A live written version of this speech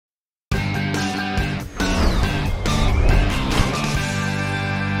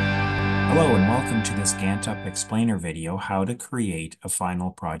and welcome to this GanttUP explainer video, how to create a final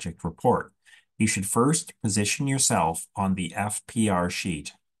project report. You should first position yourself on the FPR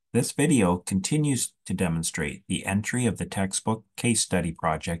sheet. This video continues to demonstrate the entry of the textbook case study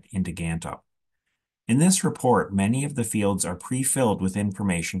project into GanttUP. In this report, many of the fields are pre-filled with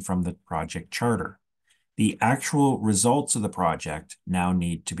information from the project charter. The actual results of the project now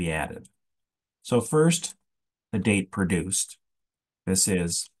need to be added. So first, the date produced. This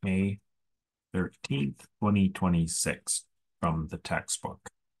is May 13th, 2026 from the textbook.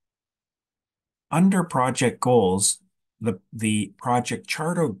 Under project goals, the project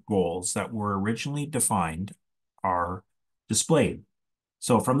charter goals that were originally defined are displayed.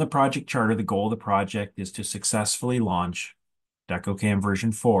 So from the project charter, the goal of the project is to successfully launch DecoCam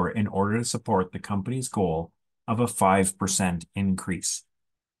version 4 in order to support the company's goal of a 5% increase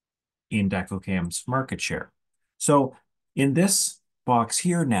in DecoCam's market share. So in this box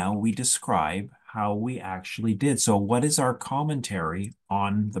here now, we describe how we actually did. So what is our commentary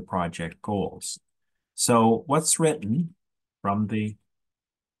on the project goals? So what's written from the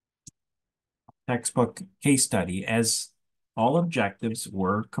textbook case study as all objectives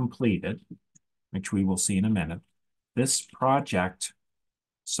were completed, which we will see in a minute. This project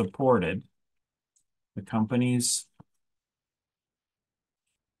supported the company's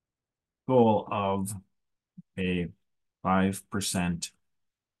goal of a 5%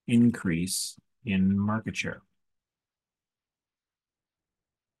 increase in market share.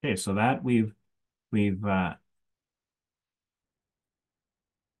 Okay, so that we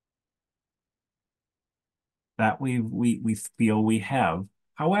feel we have.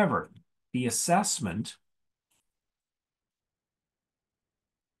 However, the assessment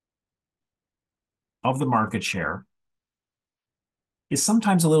of the market share is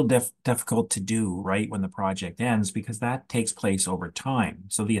sometimes a little difficult to do right when the project ends, because that takes place over time.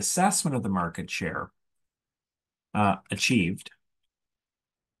 So the assessment of the market share achieved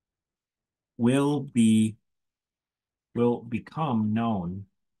will become known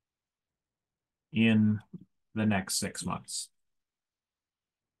in the next 6 months.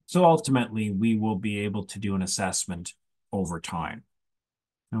 So ultimately, we will be able to do an assessment over time.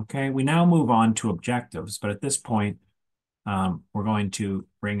 Okay, we now move on to objectives, but at this point, we're going to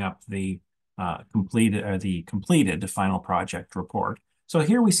bring up the completed final project report. So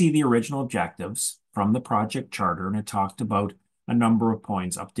here we see the original objectives from the project charter, and it talked about a number of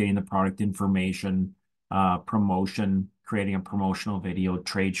points: updating the product information, promotion, creating a promotional video,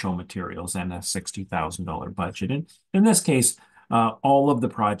 trade show materials, and a $60,000 budget. And in this case, all of the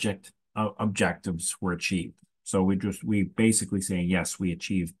project objectives were achieved. So we basically saying, yes, we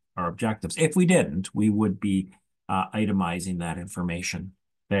achieved our objectives. If we didn't, we would be itemizing that information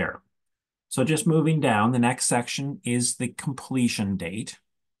there. So just moving down, the next section is the completion date.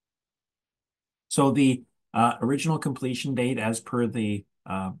 So the original completion date, as per the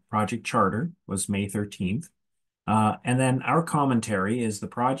project charter, was May 13th. And then our commentary is the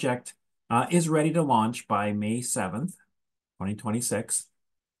project is ready to launch by May 7th, 2026,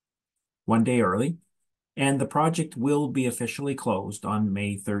 one day early. And the project will be officially closed on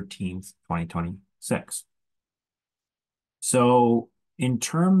May 13th, 2026. So in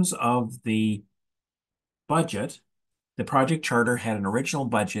terms of the budget, the project charter had an original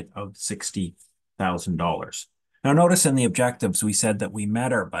budget of $60,000. Now notice in the objectives, we said that we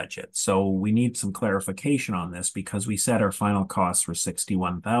met our budget. So we need some clarification on this, because we said our final costs were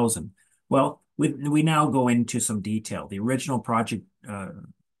 $61,000. Well, we now go into some detail. The original project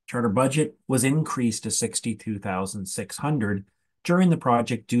charter budget was increased to $62,600 during the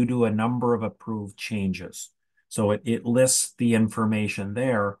project due to a number of approved changes. So it lists the information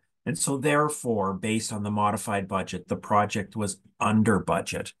there. And so therefore, based on the modified budget, the project was under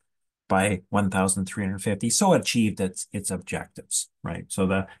budget by $1,350. So it achieved its objectives, right? So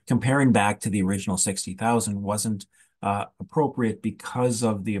the comparing back to the original $60,000 wasn't appropriate because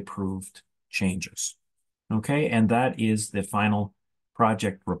of the approved changes. Okay, and that is the final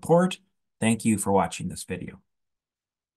project report. Thank you for watching this video.